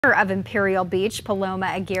Of Imperial Beach, Paloma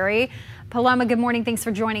Aguirre. Paloma, good morning. Thanks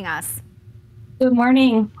for joining us. Good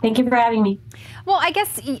morning. Thank you for having me. Well,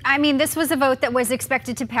 I mean, this was a vote that was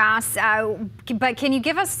expected to pass, but can you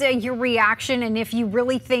give us your reaction and if you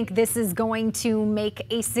really think this is going to make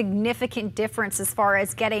a significant difference as far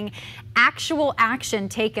as getting actual action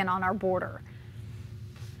taken on our border?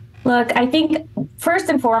 Look, I think first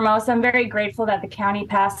and foremost, I'm very grateful that the county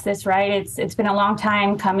passed this, right? It's been a long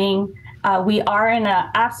time coming. We are in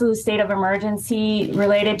an absolute state of emergency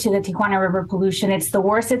related to the Tijuana River pollution. It's the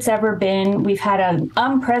worst it's ever been. We've had an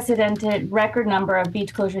unprecedented record number of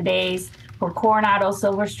beach closure days for Coronado,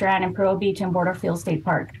 Silver Strand, Imperial Beach, and Borderfield State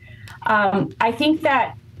Park. I think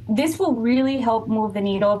that this will really help move the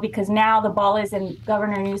needle because now the ball is in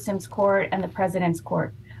Governor Newsom's court and the president's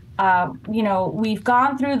court. We've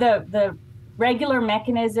gone through the regular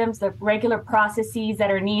mechanisms, the regular processes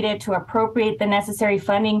that are needed to appropriate the necessary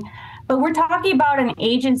funding. But we're talking about an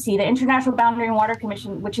agency, the International Boundary and Water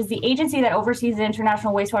Commission, which is the agency that oversees the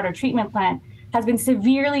International Wastewater Treatment Plant, has been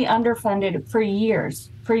severely underfunded for years.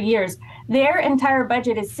 Their entire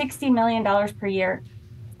budget is $60 million per year.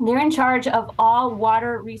 They're in charge of all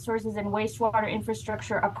water resources and wastewater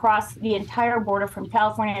infrastructure across the entire border from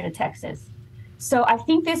California to Texas. So I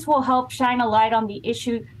think this will help shine a light on the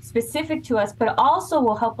issue specific to us, but also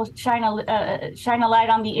will help us shine a light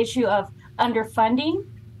on the issue of underfunding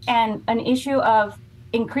and an issue of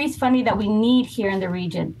increased funding that we need here in the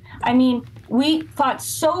region. I mean, we fought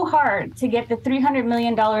so hard to get the $300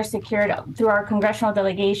 million secured through our congressional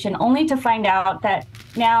delegation, only to find out that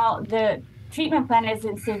now the treatment plant is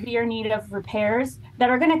in severe need of repairs that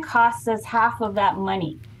are going to cost us half of that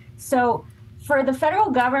money. So for the federal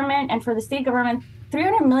government and for the state government,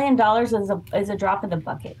 $300 million is a drop in the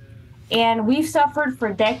bucket. And we've suffered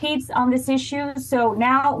for decades on this issue. So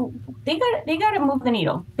now they got to move the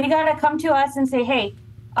needle. They got to come to us and say, hey,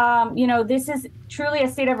 this is truly a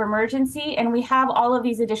state of emergency. And we have all of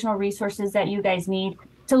these additional resources that you guys need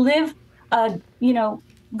to live a,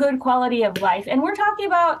 good quality of life. And we're talking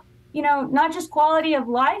about, not just quality of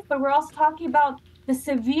life, but we're also talking about the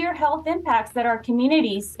severe health impacts that our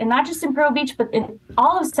communities, and not just in Imperial Beach, but in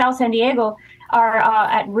all of South San Diego, are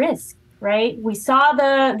at risk, right? We saw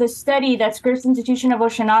the study that Scripps Institution of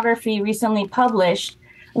Oceanography recently published,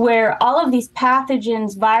 where all of these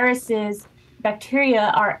pathogens, viruses,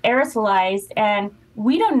 bacteria are aerosolized, and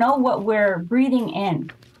we don't know what we're breathing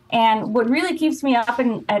in. And what really keeps me up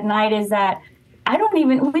at night is that we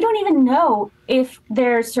don't even know if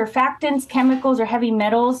there's surfactants, chemicals, or heavy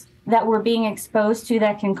metals that we're being exposed to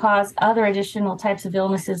that can cause other additional types of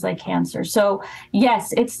illnesses like cancer. So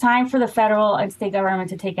yes, it's time for the federal and state government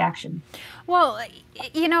to take action. Well,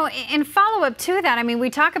 in follow-up to that, I mean,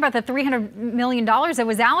 we talk about the $300 million that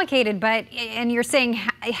was allocated, and you're saying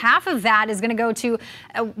half of that is going to go to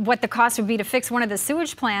what the cost would be to fix one of the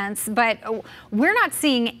sewage plants, but we're not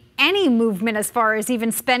seeing any movement as far as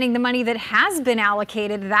even spending the money that has been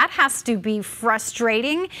allocated. That has to be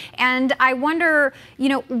frustrating. And I wonder,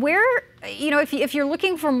 where, if you're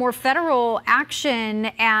looking for more federal action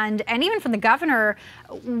and even from the governor,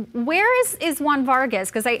 where is Juan Vargas?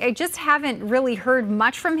 Because I just haven't really heard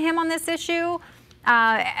much from him on this issue,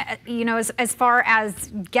 as far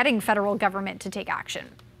as getting federal government to take action.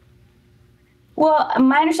 Well,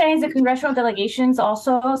 my understanding is the congressional delegation's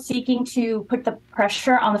also seeking to put the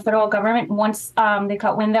pressure on the federal government once they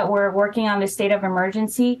caught wind that we're working on the state of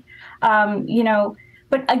emergency.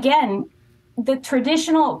 But again, the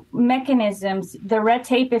traditional mechanisms, the red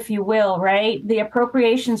tape, if you will, right? The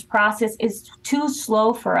appropriations process is too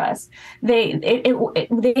slow for us. They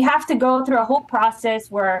have to go through a whole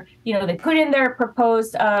process where, they put in their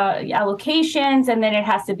proposed allocations, and then it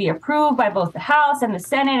has to be approved by both the House and the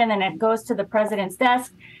Senate, and then it goes to the president's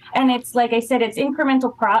desk. And it's, like I said, it's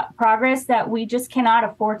incremental progress that we just cannot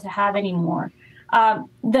afford to have anymore.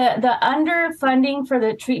 The underfunding for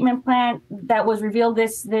the treatment plant that was revealed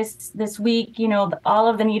this week, all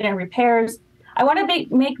of the needed repairs. I want to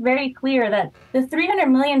make very clear that the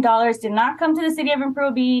 $300 million did not come to the city of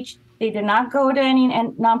Imperial Beach. They did not go to any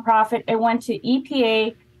nonprofit. It went to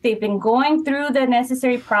EPA. They've been going through the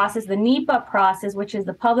necessary process, the NEPA process, which is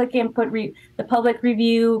the public input, the public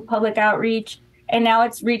review, public outreach, and now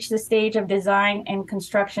it's reached the stage of design and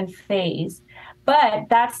construction phase. But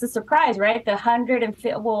that's the surprise, right?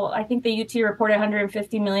 I think the UT reported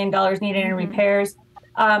 $150 million needed in repairs.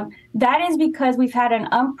 That is because we've had an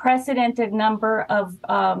unprecedented number of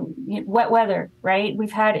wet weather, right?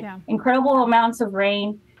 We've had incredible amounts of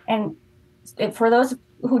rain. And for those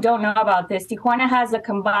who don't know about this, Tijuana has a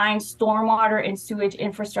combined stormwater and sewage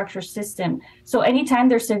infrastructure system. So anytime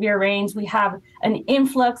there's severe rains, we have an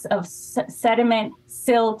influx of sediment,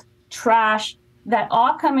 silt, trash that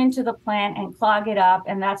all come into the plant and clog it up,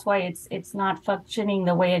 and that's why it's not functioning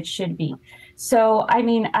the way it should be. So I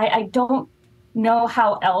mean, I don't know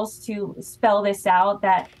how else to spell this out,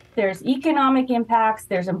 that there's economic impacts,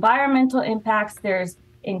 there's environmental impacts, there's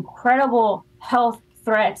incredible health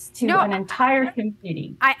threats to an entire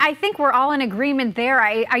community. I think we're all in agreement there.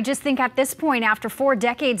 I just think at this point, after 4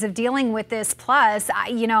 decades of dealing with this, plus,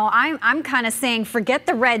 I'm kind of saying forget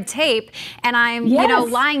the red tape, and I'm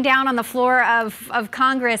lying down on the floor of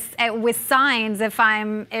Congress with signs if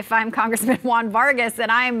I'm Congressman Juan Vargas,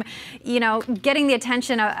 and I'm getting the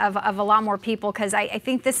attention of a lot more people, because I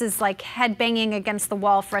think this is like head banging against the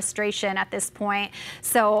wall frustration at this point.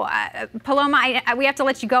 So Paloma, we have to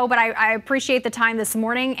let you go, but I appreciate the time this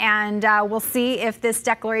morning, and we'll see if this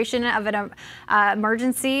declaration of an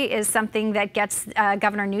emergency is something that gets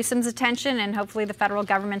Governor Newsom's attention, and hopefully the federal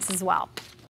government's as well.